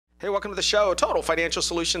Hey, welcome to the show, Total Financial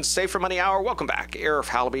Solutions, Save for Money Hour. Welcome back. Arif,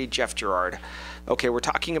 Halaby, Jeff Gerard. Okay, we're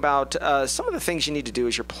talking about some of the things you need to do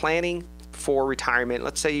as you're planning for retirement.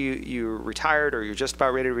 Let's say you're retired or you're just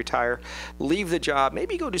about ready to retire. Leave the job,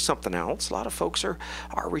 maybe go do something else. A lot of folks are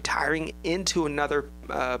retiring into another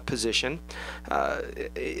position.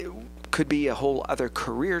 It could be a whole other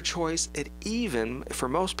career choice. It even, for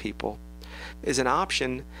most people, is an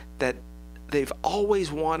option that they've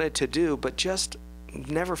always wanted to do, but just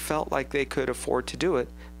never felt like they could afford to do it.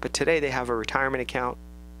 But today they have a retirement account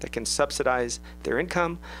that can subsidize their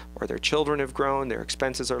income, or their children have grown, their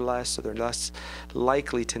expenses are less, so they're less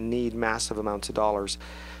likely to need massive amounts of dollars.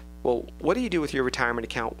 Well, what do you do with your retirement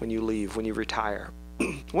account when you leave, when you retire?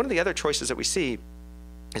 One of the other choices that we see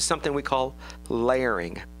is something we call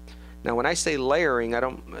layering. Now, when I say layering, I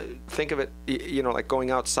don't think of it, like going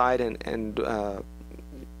outside and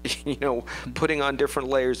putting on different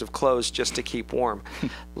layers of clothes just to keep warm.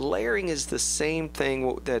 Layering is the same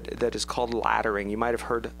thing that is called laddering. You might have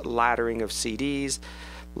heard laddering of CDs,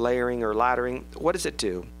 layering or laddering. What does it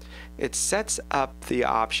do? It sets up the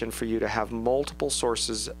option for you to have multiple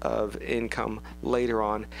sources of income later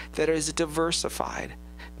on that is diversified.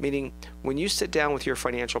 Meaning, when you sit down with your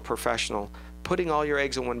financial professional, putting all your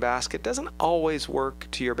eggs in one basket doesn't always work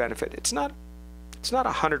to your benefit. It's not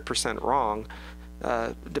 100% wrong,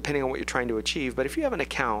 depending on what you're trying to achieve. But if you have an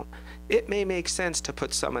account, it may make sense to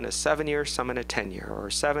put some in a 7-year, some in a 10-year,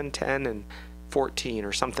 or 7, 10, and 14,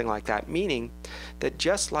 or something like that. Meaning that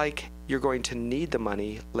just like you're going to need the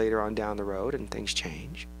money later on down the road and things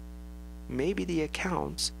change, maybe the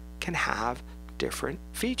accounts can have different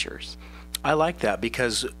features. I like that,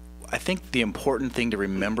 because I think the important thing to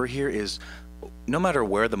remember here is no matter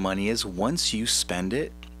where the money is, once you spend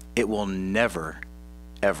it, it will never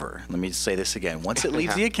ever, let me say this again, once it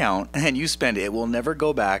leaves the account and you spend it, it will never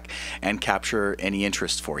go back and capture any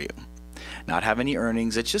interest for you. Not have any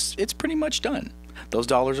earnings. It's pretty much done. Those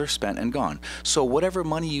dollars are spent and gone. So whatever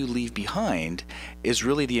money you leave behind is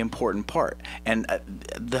really the important part. And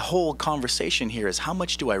the whole conversation here is, how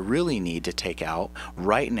much do I really need to take out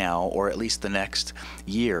right now, or at least the next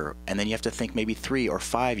year? And then you have to think maybe 3 or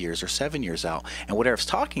 5 years or 7 years out. And what Eric's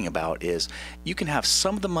talking about is you can have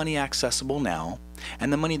some of the money accessible now,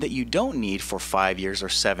 and the money that you don't need for 5 years or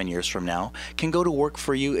 7 years from now can go to work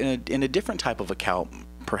for you in a different type of account,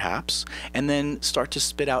 perhaps, and then start to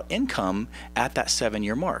spit out income at that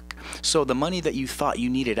 7-year mark. So the money that you thought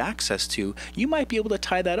you needed access to, you might be able to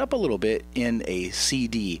tie that up a little bit in a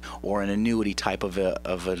CD or an annuity type of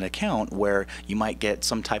an account, where you might get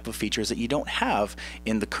some type of features that you don't have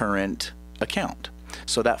in the current account.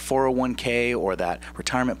 So that 401k or that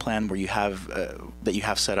retirement plan where you have that you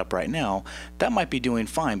have set up right now, that might be doing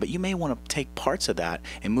fine, but you may want to take parts of that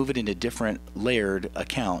and move it into different layered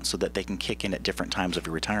accounts so that they can kick in at different times of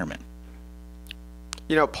your retirement.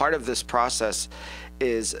 Part of this process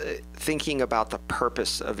is thinking about the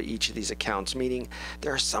purpose of each of these accounts, meaning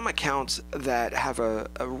there are some accounts that have a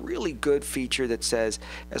really good feature that says,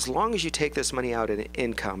 as long as you take this money out in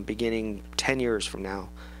income beginning 10 years from now,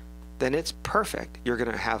 then it's perfect. You're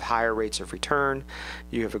going to have higher rates of return.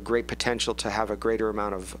 You have a great potential to have a greater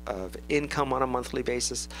amount of income on a monthly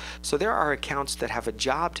basis. So there are accounts that have a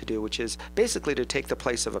job to do, which is basically to take the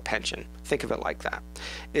place of a pension. Think of it like that.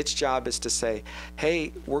 Its job is to say,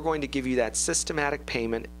 hey, we're going to give you that systematic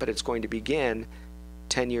payment, but it's going to begin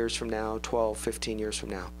 10 years from now, 12, 15 years from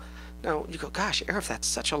now. Now, you go, gosh, Arif, that's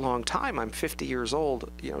such a long time. I'm 50 years old.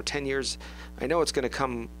 10 years, I know it's going to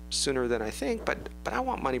come sooner than I think, but I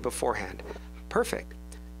want money beforehand. Perfect.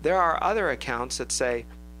 There are other accounts that say,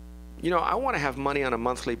 I want to have money on a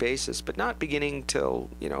monthly basis, but not beginning till,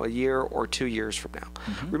 a year or 2 years from now.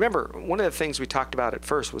 Remember, one of the things we talked about at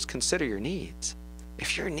first was consider your needs.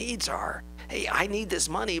 If your needs are, hey, I need this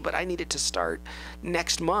money, but I need it to start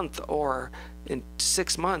next month or in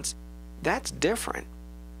 6 months, that's different.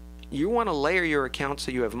 You want to layer your account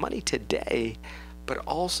so you have money today, but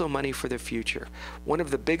also money for the future. One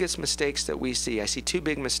of the biggest mistakes that we see, I see 2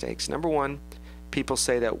 big mistakes. Number one, people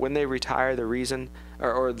say that when they retire, the reason,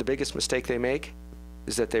 or the biggest mistake they make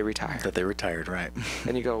is that they retire. That they retired, right.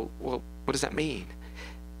 And you go, well, what does that mean?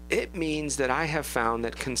 It means that I have found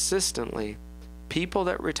that consistently, people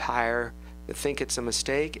that retire that think it's a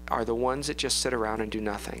mistake are the ones that just sit around and do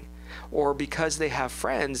nothing. Or because they have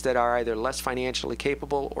friends that are either less financially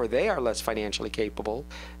capable or they are less financially capable,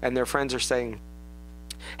 and their friends are saying,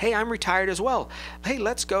 hey, I'm retired as well. Hey,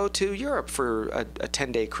 let's go to Europe for a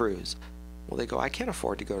 10-day cruise. Well, they go, I can't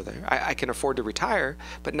afford to go there. I can afford to retire,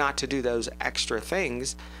 but not to do those extra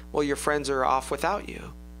things. Well, your friends are off without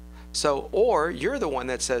you. So, or you're the one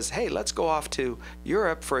that says, hey, let's go off to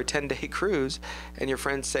Europe for a 10-day cruise, and your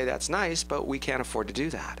friends say that's nice, but we can't afford to do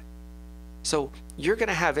that. So you're going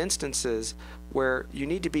to have instances where you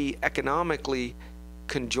need to be economically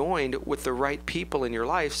conjoined with the right people in your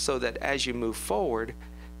life so that as you move forward,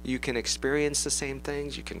 you can experience the same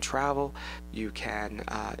things, you can travel, you can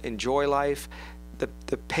enjoy life.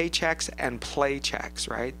 The paychecks and play checks,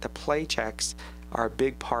 right? The play checks are a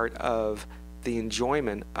big part of the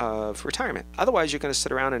enjoyment of retirement. Otherwise, you're going to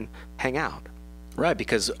sit around and hang out. Right,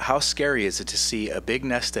 because how scary is it to see a big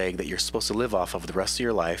nest egg that you're supposed to live off of the rest of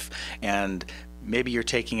your life, and maybe you're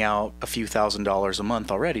taking out a few $1,000s a month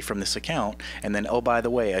already from this account, and then, oh, by the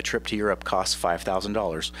way, a trip to Europe costs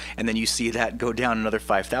 $5,000, and then you see that go down another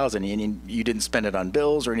 $5,000, and you didn't spend it on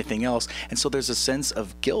bills or anything else, and so there's a sense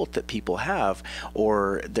of guilt that people have,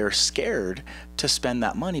 or they're scared to spend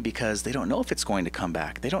that money because they don't know if it's going to come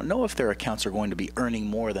back. They don't know if their accounts are going to be earning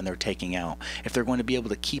more than they're taking out, if they're going to be able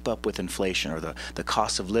to keep up with inflation or the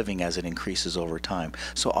cost of living as it increases over time.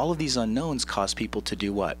 So all of these unknowns cause people to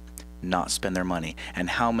do what? Not spend their money. And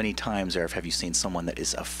how many times, Arif, have you seen someone that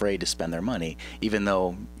is afraid to spend their money, even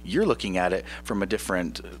though you're looking at it from a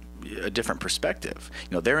different perspective?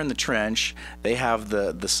 You know, they're in the trench, they have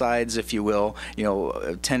the sides, if you will,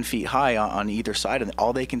 10 feet high on either side, and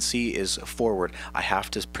all they can see is forward. I have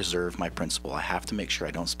to preserve my principal. I have to make sure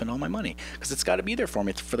I don't spend all my money because it's got to be there for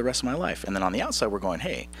me for the rest of my life. And then on the outside, we're going,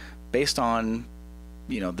 hey, based on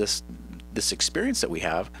this experience that we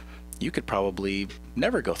have, you could probably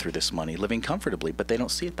never go through this money living comfortably, but they don't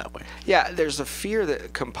see it that way. Yeah, there's a fear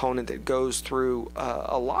component that goes through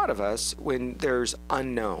a lot of us when there's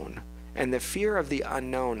unknown. And the fear of the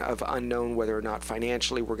unknown, whether or not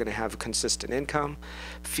financially we're going to have consistent income,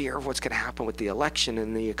 fear of what's going to happen with the election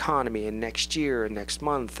and the economy and next year and next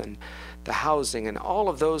month and the housing and all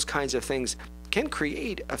of those kinds of things can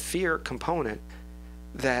create a fear component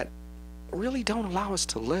that really don't allow us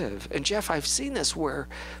to live. And Jeff, I've seen this where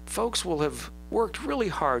folks will have worked really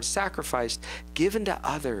hard, sacrificed, given to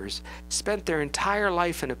others, spent their entire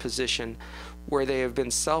life in a position where they have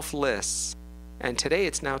been selfless. And today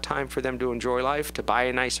it's now time for them to enjoy life, to buy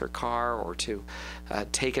a nicer car or to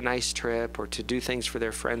take a nice trip or to do things for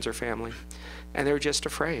their friends or family. And they're just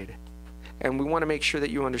afraid. And we want to make sure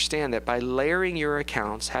that you understand that by layering your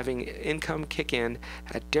accounts, having income kick in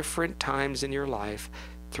at different times in your life,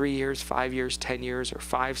 3 years, 5 years, 10 years, or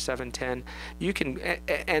 5, 7, 10. You can,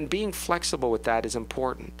 and being flexible with that is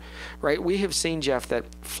important, right? We have seen, Jeff, that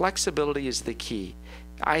flexibility is the key.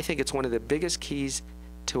 I think it's one of the biggest keys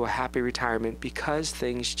to a happy retirement because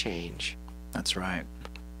things change. That's right.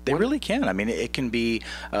 They really can. I mean, it can be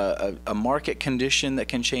a market condition that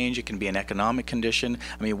can change. It can be an economic condition.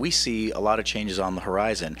 I mean, we see a lot of changes on the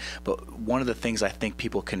horizon. But one of the things I think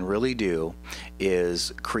people can really do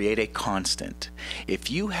is create a constant. If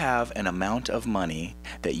you have an amount of money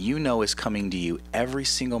that you know is coming to you every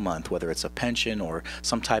single month, whether it's a pension or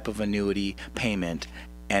some type of annuity payment,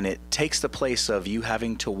 and it takes the place of you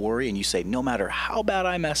having to worry, and you say, no matter how bad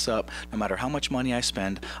I mess up, no matter how much money I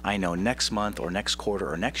spend, I know next month or next quarter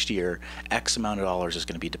or next year, X amount of dollars is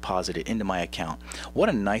going to be deposited into my account. What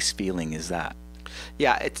a nice feeling is that?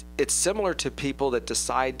 Yeah, it's similar to people that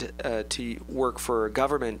decide to work for a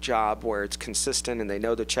government job where it's consistent and they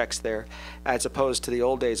know the check's there, as opposed to the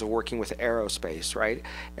old days of working with aerospace, right?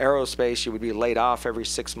 Aerospace, you would be laid off every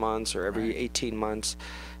 6 months or every 18 months.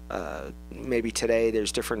 Maybe today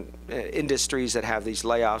there's different industries that have these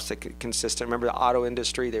layoffs that could consistent. Remember the auto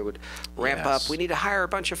industry? They would ramp up. We need to hire a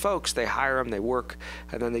bunch of folks. They hire them, they work,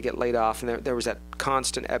 and then they get laid off. And there was that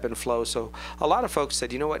constant ebb and flow. So a lot of folks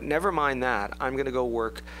said, you know what, never mind that. I'm going to go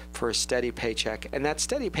work for a steady paycheck. And that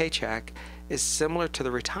steady paycheck is similar to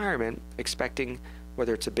the retirement, expecting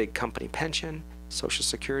whether it's a big company pension, Social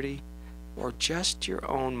Security, or just your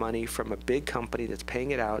own money from a big company that's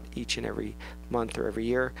paying it out each and every month or every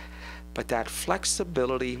year. But that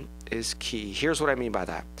flexibility is key. Here's what I mean by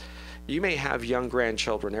that. You may have young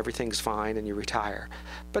grandchildren, everything's fine, and you retire.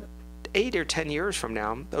 But 8 or 10 years from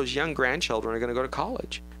now, those young grandchildren are going to go to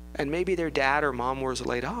college. And maybe their dad or mom was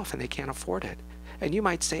laid off and they can't afford it. And you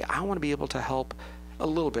might say, I want to be able to help a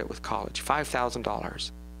little bit with college,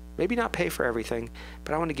 $5,000. Maybe not pay for everything,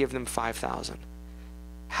 but I want to give them $5,000.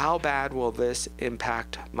 How bad will this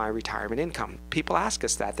impact my retirement income? People ask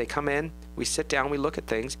us that. They come in, we sit down, we look at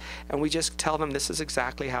things, and we just tell them this is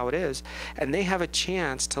exactly how it is. And they have a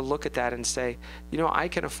chance to look at that and say, you know, I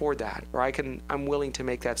can afford that, or I'm willing to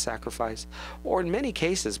make that sacrifice. Or in many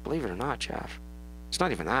cases, believe it or not, Jeff, it's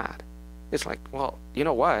not even that. It's like, well, you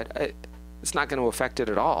know what? It's not going to affect it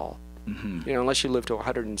at all. You know, unless you live to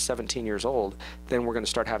 117 years old, then we're going to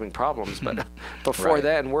start having problems. But before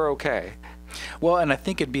then, we're okay. Well, and I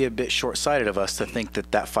think it'd be a bit short-sighted of us to think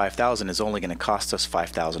that that $5,000 is only going to cost us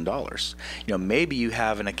 $5,000. You know, maybe you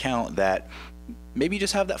have an account that maybe you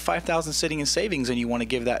just have that $5,000 sitting in savings and you want to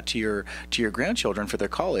give that to your grandchildren for their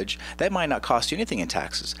college. That might not cost you anything in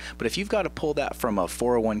taxes. But if you've got to pull that from a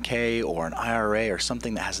 401k or an IRA or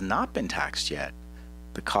something that has not been taxed yet,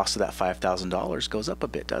 the cost of that $5,000 goes up a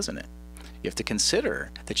bit, doesn't it? You have to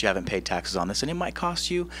consider that you haven't paid taxes on this, and it might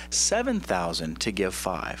cost you $7,000 to give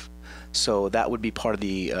 $5,000. So that would be part of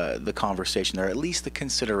the conversation there, at least the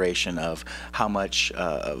consideration of how much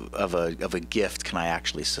of a gift can I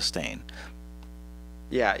actually sustain.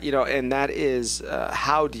 Yeah, you know, and that is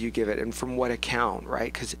how do you give it and from what account,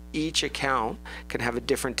 right? Because each account can have a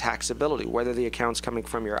different taxability, whether the account's coming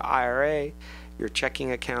from your IRA, your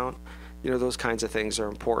checking account, you know, those kinds of things are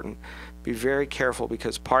important. Be very careful,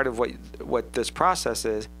 because part of what this process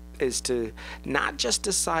is to not just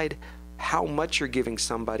decide how much you're giving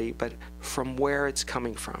somebody, but from where it's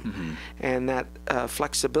coming from. And that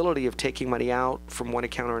flexibility of taking money out from one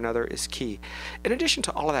account or another is key. In addition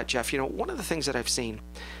to all of that, Jeff, you know, one of the things that I've seen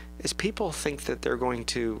is people think that they're going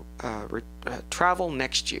to travel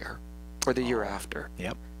next year or the year after.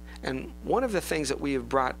 Yep. And one of the things that we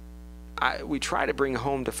have we try to bring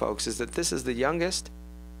home to folks is that this is the youngest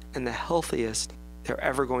and the healthiest they're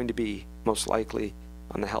ever going to be, most likely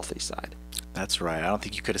on the healthy side. That's right. I don't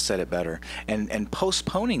think you could have said it better. And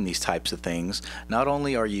postponing these types of things, not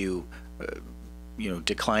only are you,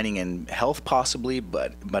 declining in health possibly,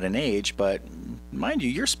 but in age, but mind you,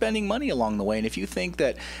 you're spending money along the way. And if you think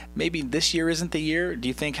that maybe this year isn't the year, do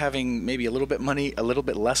you think having maybe a little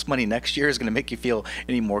bit less money next year is going to make you feel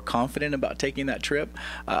any more confident about taking that trip?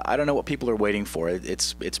 I don't know what people are waiting for.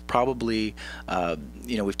 It's probably,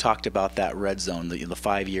 we've talked about that red zone, the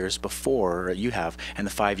 5 years before you have, and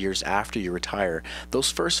the 5 years after you retire.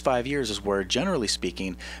 Those first 5 years is where, generally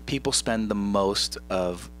speaking, people spend the most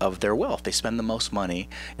of their wealth. They spend the most money,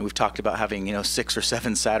 and we've talked about having 6 or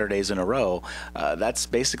 7 Saturdays in a row. That's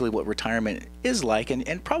basically what retirement is like,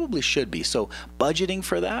 and probably should be. So budgeting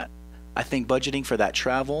for that, I think budgeting for that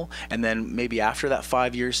travel, and then maybe after that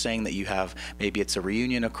 5 years, saying that you have, maybe it's a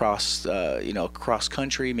reunion across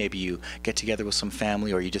country, maybe you get together with some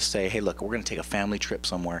family, or you just say, hey, look, we're going to take a family trip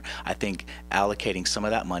somewhere. I think allocating some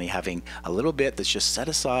of that money, having a little bit that's just set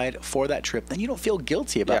aside for that trip, then you don't feel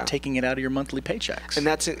guilty about taking it out of your monthly paychecks. And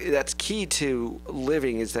that's key to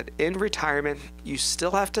living, is that in retirement, you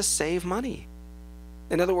still have to save money.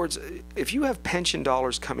 In other words, if you have pension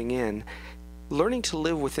dollars coming in, learning to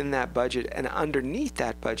live within that budget and underneath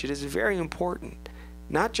that budget is very important.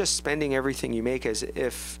 Not just spending everything you make as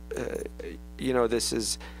if, this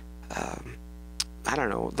is,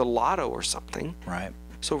 the lotto or something. Right.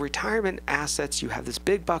 So retirement assets, you have this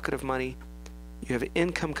big bucket of money, you have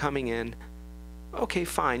income coming in. Okay,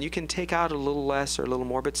 fine, you can take out a little less or a little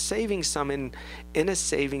more, but saving some in a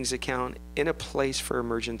savings account, in a place for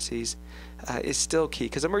emergencies, is still key,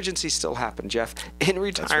 because emergencies still happen, Jeff. In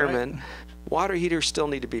retirement, water heaters still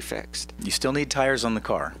need to be fixed. You still need tires on the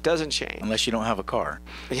car. Doesn't change. Unless you don't have a car.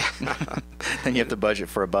 Yeah. Then you have to budget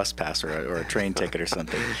for a bus pass or a train ticket or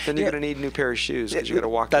something. Then you're going to need a new pair of shoes, because you're going to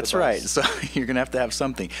walk to the bus. That's right. So you're going to have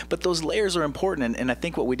something. But those layers are important, and I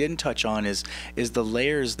think what we didn't touch on is the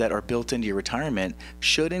layers that are built into your retirement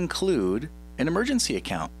should include an emergency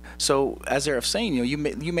account. So as Arif saying, you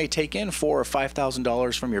may take in $4,000 or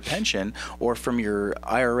 $5,000 from your pension or from your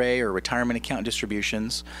IRA or retirement account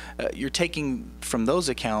distributions. You're taking from those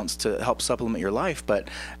accounts to help supplement your life. But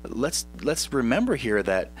let's remember here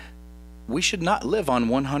that we should not live on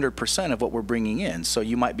 100% of what we're bringing in. So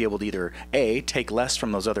you might be able to either take less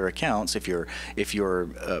from those other accounts if your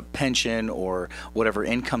pension or whatever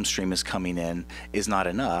income stream is coming in is not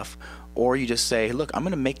enough, or you just say, look, I'm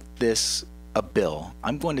going to make this a bill.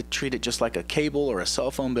 I'm going to treat it just like a cable or a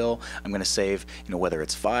cell phone bill. I'm going to save, whether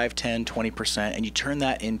it's 5, 10, 20%, and you turn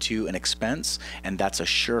that into an expense, and that's a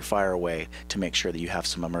surefire way to make sure that you have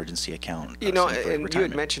some emergency account. And you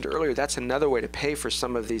had mentioned earlier, that's another way to pay for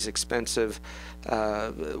some of these expensive,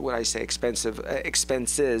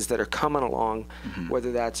 expenses that are coming along,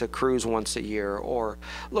 whether that's a cruise once a year or,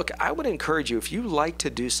 look, I would encourage you, if you like to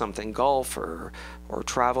do something, golf or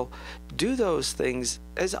travel, do those things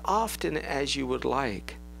as often as you would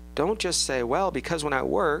like. Don't just say, well, because when I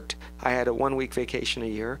worked, I had a 1-week vacation a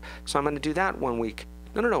year, so I'm going to do that 1 week.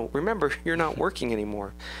 No. Remember, you're not working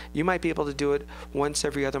anymore. You might be able to do it once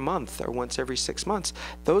every other month or once every 6 months.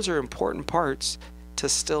 Those are important parts to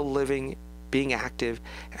still living, being active,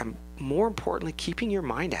 and more importantly, keeping your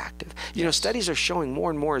mind active. Studies are showing more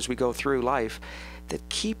and more as we go through life that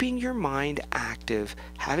keeping your mind active,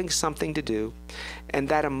 having something to do, and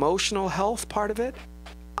that emotional health part of it,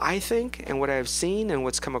 I think, and what I've seen and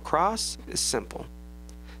what's come across is simple.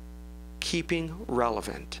 Keeping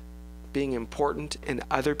relevant, being important in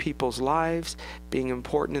other people's lives, being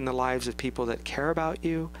important in the lives of people that care about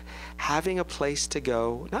you, having a place to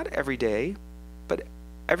go, not every day, but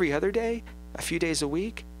every other day, a few days a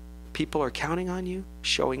week. People are counting on you,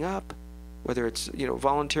 showing up, whether it's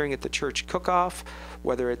volunteering at the church cook-off,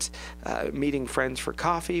 whether it's meeting friends for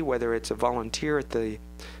coffee, whether it's a volunteer at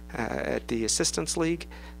the Assistance League.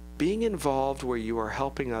 Being involved where you are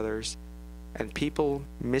helping others and people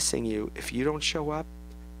missing you if you don't show up,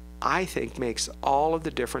 I think makes all of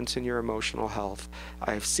the difference in your emotional health.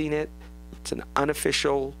 I've seen it. It's an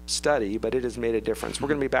unofficial study, but it has made a difference. We're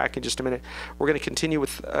going to be back in just a minute. We're going to continue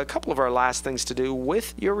with a couple of our last things to do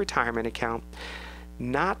with your retirement account.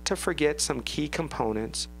 Not to forget some key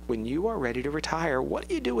components when you are ready to retire. What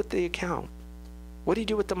do you do with the account? What do you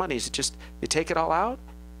do with the money? Is it just you take it all out?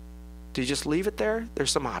 Do you just leave it there?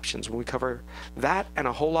 There's some options when we cover that and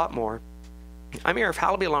a whole lot more. I'm Arif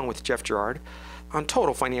Halaby along with Jeff Gerard on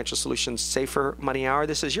Total Financial Solutions Safer Money Hour.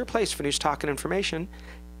 This is your place for news, talk, and information.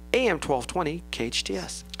 AM 1220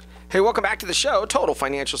 KHTS. Hey, welcome back to the show. Total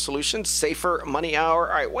Financial Solutions Safer Money Hour.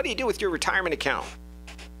 All right, what do you do with your retirement account?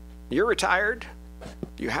 You're retired.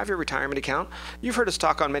 You have your retirement account. You've heard us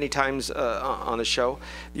talk on many times on the show.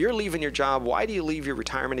 You're leaving your job. Why do you leave your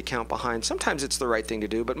retirement account behind? Sometimes it's the right thing to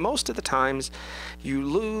do, but most of the times you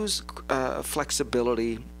lose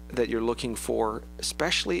flexibility that you're looking for,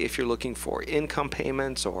 especially if you're looking for income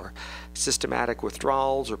payments or systematic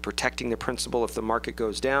withdrawals or protecting the principal if the market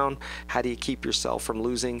goes down. How do you keep yourself from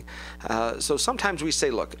losing? So sometimes we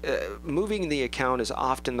say, look, moving the account is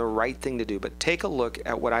often the right thing to do, but take a look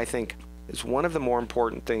at what I think is one of the more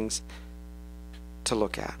important things to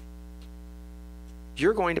look at.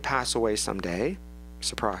 You're going to pass away someday,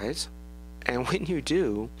 surprise, and when you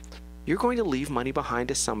do, you're going to leave money behind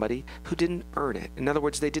to somebody who didn't earn it. In other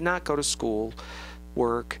words, they did not go to school,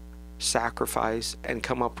 work, sacrifice, and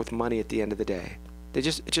come up with money at the end of the day. It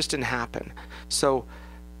just didn't happen. So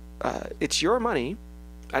it's your money.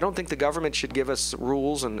 I don't think the government should give us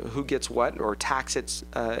rules on who gets what or tax it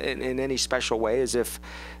in any special way as if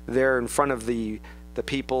they're in front of the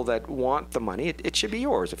people that want the money. It should be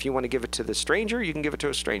yours. If you want to give it to the stranger, you can give it to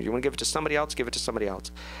a stranger. You want to give it to somebody else, give it to somebody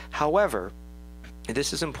else. However,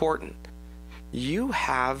 this is important. You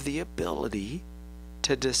have the ability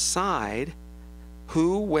to decide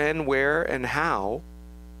who, when, where, and how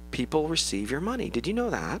people receive your money. Did you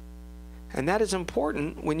know that? And that is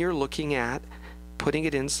important when you're looking at putting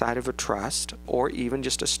it inside of a trust or even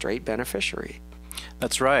just a straight beneficiary.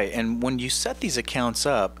 That's right. And when you set these accounts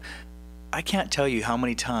up, I can't tell you how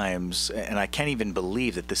many times, and I can't even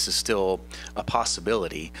believe that this is still a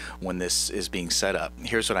possibility when this is being set up.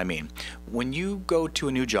 Here's what I mean. When you go to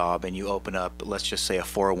a new job and you open up, let's just say a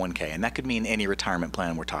 401k, and that could mean any retirement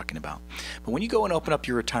plan we're talking about. But when you go and open up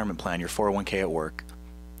your retirement plan, your 401k at work,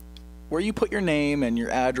 where you put your name and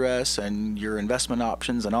your address and your investment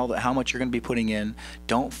options and all that, how much you're going to be putting in,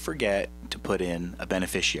 don't forget to put in a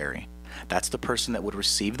beneficiary. That's the person that would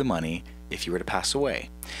receive the money if you were to pass away.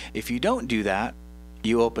 If you don't do that,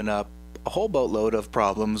 you open up a whole boatload of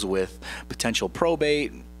problems with potential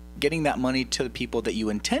probate, getting that money to the people that you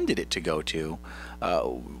intended it to go to,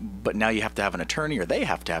 but now you have to have an attorney, or they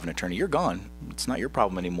have to have an attorney. You're gone. It's not your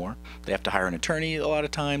problem anymore. They have to hire an attorney a lot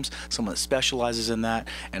of times, someone that specializes in that,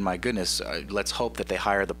 and my goodness, let's hope that they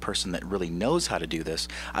hire the person that really knows how to do this.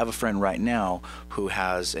 I have a friend right now who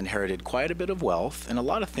has inherited quite a bit of wealth, and a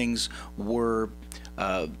lot of things were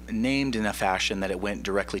named in a fashion that it went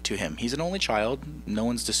directly to him. He's an only child. No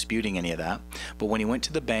one's disputing any of that. But when he went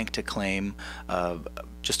to the bank to claim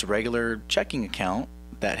just a regular checking account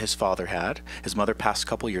that his father had, his mother passed a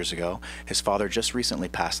couple years ago. His father just recently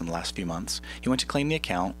passed in the last few months. He went to claim the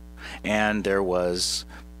account, and there was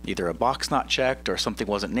either a box not checked or something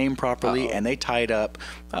wasn't named properly, and they tied up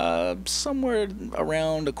somewhere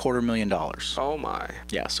around $250,000. Oh my.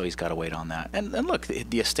 Yeah, so he's got to wait on that. And look,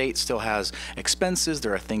 the estate still has expenses.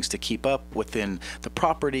 There are things to keep up within the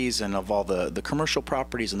properties and of all the commercial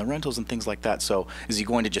properties and the rentals and things like that. So is he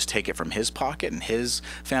going to just take it from his pocket and his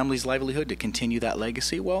family's livelihood to continue that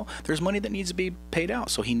legacy? Well, there's money that needs to be paid out,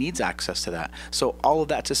 so he needs access to that. So all of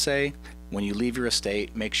that to say, when you leave your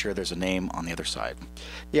estate, make sure there's a name on the other side.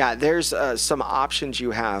 Yeah, there's some options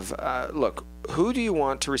you have. Look, who do you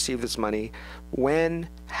want to receive this money? When?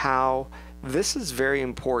 How? This is very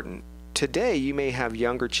important. Today, you may have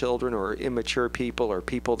younger children or immature people or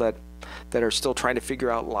people that that are still trying to figure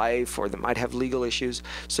out life or that might have legal issues.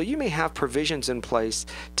 So you may have provisions in place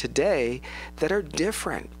today that are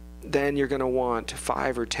different than you're going to want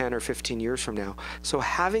 5 or 10 or 15 years from now. So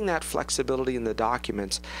having that flexibility in the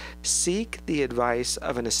documents, seek the advice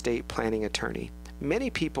of an estate planning attorney.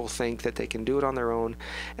 Many people think that they can do it on their own,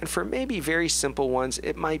 and for maybe very simple ones,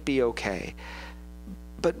 it might be okay.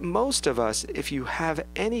 But most of us, if you have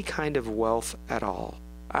any kind of wealth at all,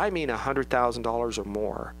 I mean $100,000 or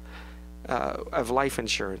more of life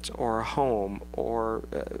insurance or a home or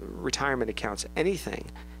retirement accounts, anything,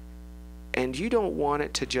 and you don't want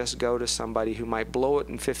it to just go to somebody who might blow it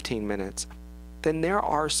in 15 minutes, then there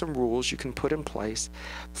are some rules you can put in place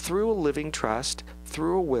through a living trust,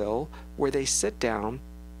 through a will, where they sit down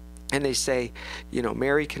and they say, you know,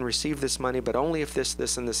 Mary can receive this money, but only if this,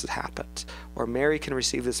 this, and this happens. Or Mary can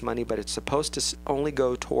receive this money, but it's supposed to only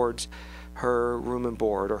go towards her room and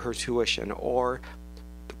board or her tuition or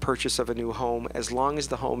the purchase of a new home, as long as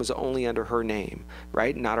the home is only under her name,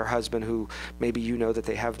 right? Not her husband, who maybe you know that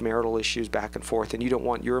they have marital issues back and forth, and you don't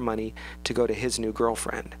want your money to go to his new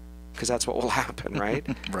girlfriend, because that's what will happen, right?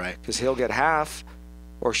 Right. Because he'll get half,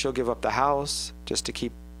 or she'll give up the house just to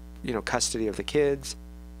keep, you know, custody of the kids.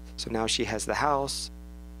 So now she has the house,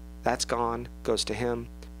 that's gone, goes to him,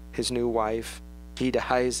 his new wife, he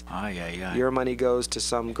dies, your money goes to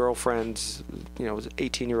some girlfriend's, you know,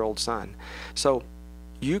 18-year-old son. So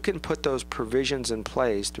you can put those provisions in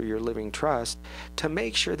place through your living trust to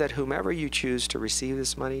make sure that whomever you choose to receive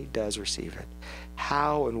this money does receive it.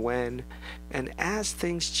 How and when, and as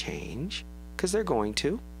things change, because they're going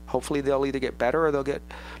to, hopefully they'll either get better or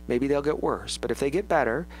maybe they'll get worse. But if they get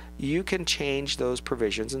better, you can change those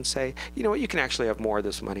provisions and say, you know what, you can actually have more of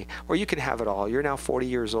this money, or you can have it all. You're now 40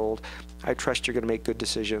 years old. I trust you're going to make good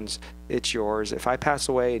decisions. It's yours. If I pass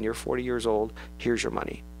away and you're 40 years old, here's your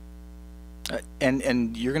money.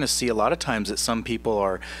 And you're going to see a lot of times that some people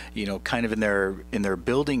are, you know, kind of in their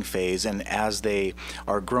building phase, and as they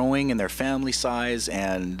are growing in their family size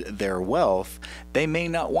and their wealth, they may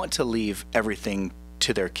not want to leave everything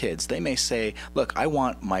to their kids. They may say, look, I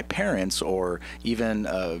want my parents, or even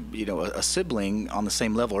you know, a sibling on the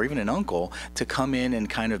same level, or even an uncle, to come in and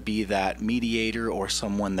kind of be that mediator or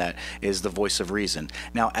someone that is the voice of reason.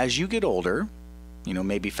 Now, as you get older, you know,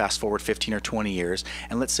 maybe fast forward 15 or 20 years,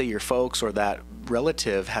 and let's say your folks or that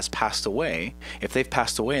relative has passed away. If they've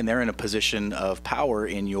passed away and they're in a position of power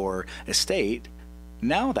in your estate,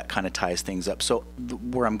 now that kind of ties things up. So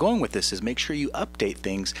where I'm going with this is, make sure you update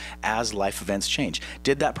things as life events change.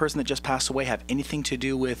 Did that person that just passed away have anything to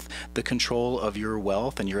do with the control of your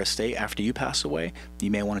wealth and your estate after you pass away?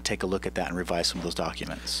 You may want to take a look at that and revise some of those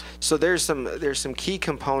documents. So there's some key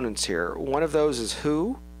components here. One of those is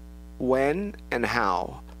who, when, and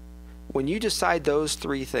how. When you decide those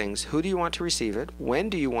three things, who do you want to receive it, when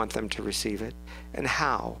do you want them to receive it, and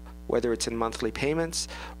how, whether it's in monthly payments,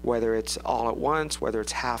 whether it's all at once, whether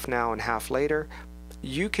it's half now and half later,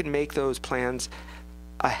 you can make those plans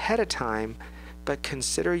ahead of time, but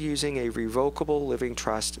consider using a revocable living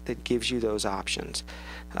trust that gives you those options.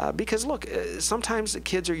 Because look, sometimes the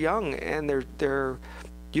kids are young and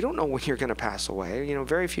you don't know when you're going to pass away. You know,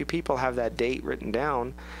 very few people have that date written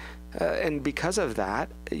down. And because of that,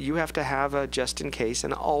 you have to have a just in case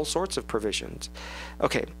and all sorts of provisions.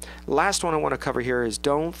 Okay, last one I want to cover here is,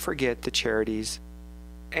 don't forget the charities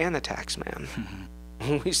and the tax man.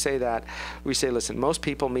 When we say that, we say, listen, most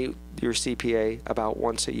people meet your CPA about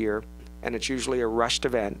once a year, and it's usually a rushed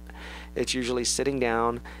event. It's usually sitting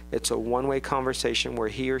down. It's a one-way conversation where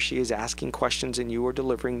he or she is asking questions and you are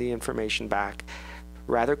delivering the information back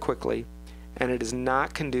rather quickly. And it is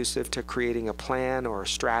not conducive to creating a plan or a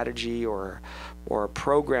strategy or a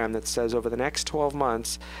program that says, over the next 12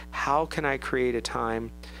 months, how can I create a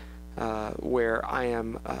time where I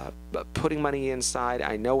am putting money inside,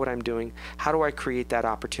 I know what I'm doing, how do I create that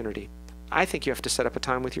opportunity? I think you have to set up a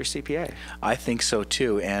time with your CPA. I think so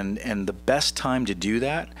too, and the best time to do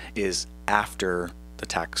that is after the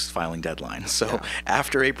tax filing deadline. So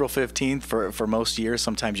after April 15th for most years.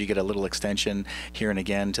 Sometimes you get a little extension here and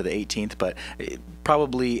again to the 18th, but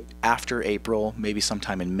probably after April, maybe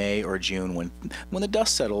sometime in May or June, when the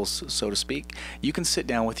dust settles, so to speak, you can sit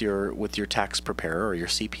down with your tax preparer or your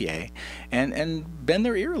CPA and bend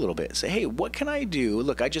their ear a little bit. Say, hey, what can I do?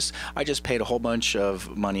 Look, I just paid a whole bunch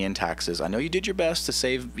of money in taxes. I know you did your best to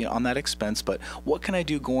save, you know, on that expense, but what can I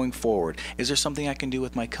do going forward? Is there something I can do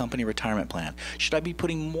with my company retirement plan? Should I be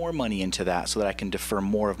putting more money into that so that I can defer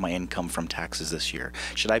more of my income from taxes this year?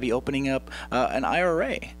 Should I be opening up an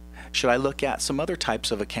IRA? Should I look at some other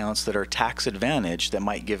types of accounts that are tax advantaged that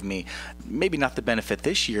might give me maybe not the benefit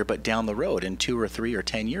this year, but down the road in 2 or 3 or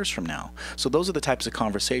 10 years from now? So those are the types of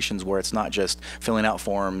conversations where it's not just filling out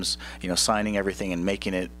forms, signing everything and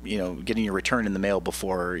making it, getting your return in the mail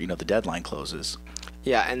before, the deadline closes.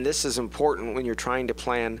 Yeah, and this is important when you're trying to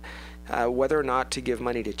plan whether or not to give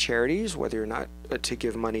money to charities, whether or not to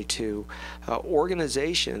give money to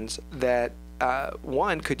organizations that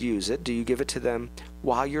one could use it. Do you give it to them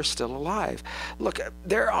while you're still alive? Look,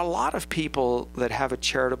 there are a lot of people that have a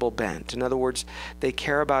charitable bent. In other words, they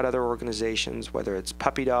care about other organizations, whether it's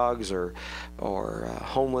puppy dogs or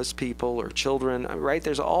homeless people or children, right?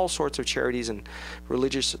 There's all sorts of charities and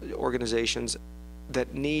religious organizations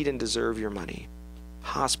that need and deserve your money.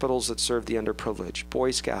 Hospitals that serve the underprivileged, Boy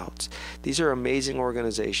Scouts. These are amazing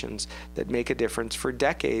organizations that make a difference for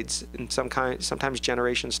decades and sometimes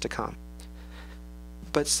generations to come.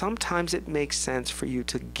 But sometimes it makes sense for you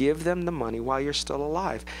to give them the money while you're still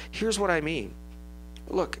alive. Here's what I mean.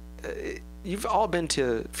 Look, you've all been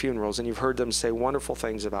to funerals and you've heard them say wonderful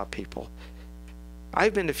things about people.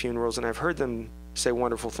 I've been to funerals and I've heard them say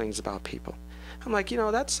wonderful things about people. I'm like,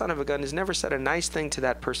 that son of a gun has never said a nice thing to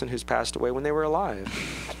that person who's passed away when they were alive.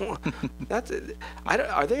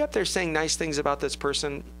 Are they up there saying nice things about this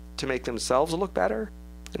person to make themselves look better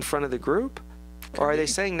in front of the group? Or are they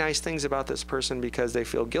saying nice things about this person because they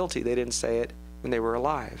feel guilty they didn't say it when they were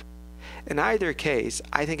alive? In either case,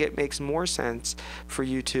 I think it makes more sense for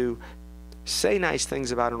you to say nice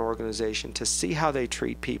things about an organization, to see how they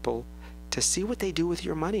treat people, to see what they do with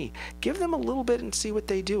your money. Give them a little bit and see what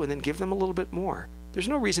they do, and then give them a little bit more. There's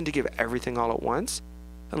no reason to give everything all at once,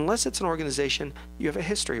 unless it's an organization you have a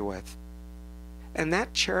history with. And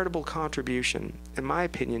that charitable contribution, in my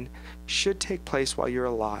opinion, should take place while you're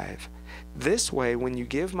alive. This way, when you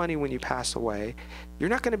give money when you pass away, you're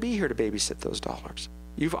not going to be here to babysit those dollars.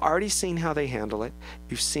 You've already seen how they handle it.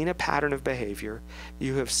 You've seen a pattern of behavior.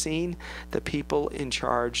 You have seen the people in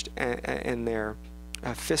charge and their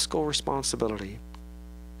fiscal responsibility.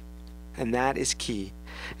 And that is key.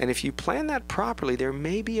 And if you plan that properly, there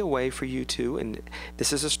may be a way for you to, and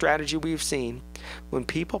this is a strategy we've seen, when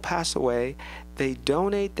people pass away, they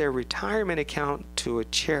donate their retirement account to a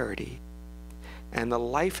charity and the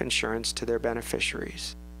life insurance to their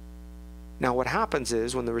beneficiaries. Now what happens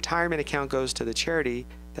is when the retirement account goes to the charity,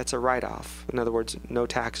 that's a write-off. In other words, no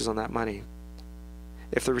taxes on that money.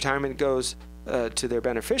 If the retirement goes to their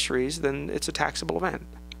beneficiaries, then it's a taxable event.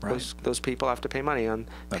 Right. Those people have to pay money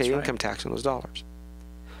pay income tax on those dollars.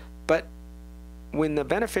 But when the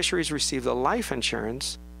beneficiaries receive the life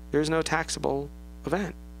insurance, there's no taxable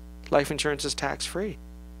event. Life insurance is tax-free.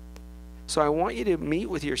 So I want you to meet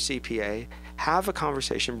with your CPA, have a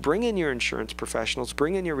conversation, bring in your insurance professionals,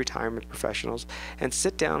 bring in your retirement professionals, and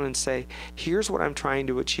sit down and say, here's what I'm trying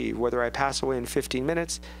to achieve, whether I pass away in 15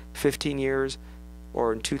 minutes, 15 years,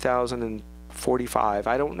 or in 2045,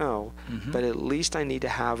 I don't know, but at least I need to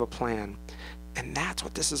have a plan. And that's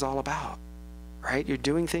what this is all about, right? You're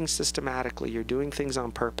doing things systematically, you're doing things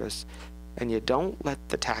on purpose, and you don't let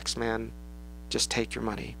the tax man just take your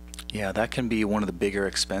money. Yeah, that can be one of the bigger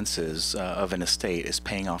expenses of an estate, is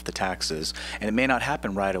paying off the taxes. And it may not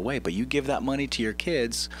happen right away, but you give that money to your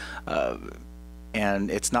kids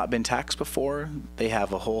and it's not been taxed before, they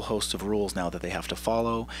have a whole host of rules now that they have to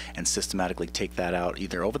follow and systematically take that out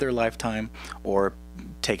either over their lifetime or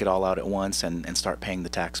take it all out at once and start paying the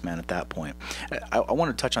tax man at that point. I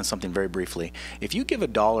want to touch on something very briefly. If you give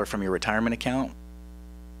 $1 from your retirement account,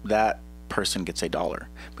 that person gets $1.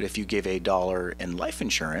 But if you give $1 in life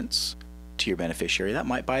insurance to your beneficiary, that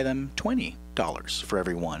might buy them $20 for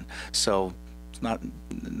every one. So it's not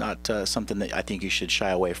something that I think you should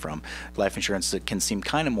shy away from. Life insurance can seem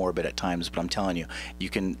kind of morbid at times, but I'm telling you, you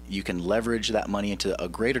can leverage that money into a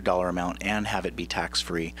greater dollar amount and have it be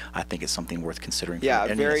tax-free. I think it's something worth considering. Yeah,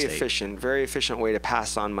 for very efficient way to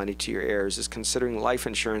pass on money to your heirs is considering life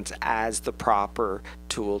insurance as the proper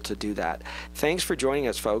tool to do that. Thanks for joining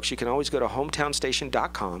us, folks. You can always go to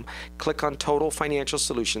hometownstation.com, click on Total Financial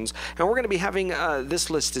Solutions, and we're going to be having this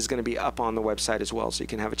list is going to be up on the website as well, so you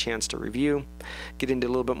can have a chance to review, get into a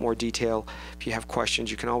little bit more detail. If you have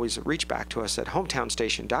questions, you can always reach back to us at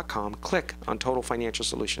hometownstation.com, click on Total Financial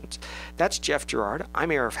Solutions. That's Jeff Gerard. I'm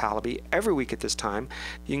Arif Halaby. Every week at this time,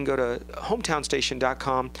 you can go to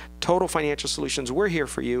hometownstation.com, Total Financial Solutions. We're here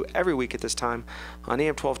for you every week at this time on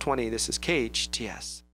AM 1220. This is KHTS.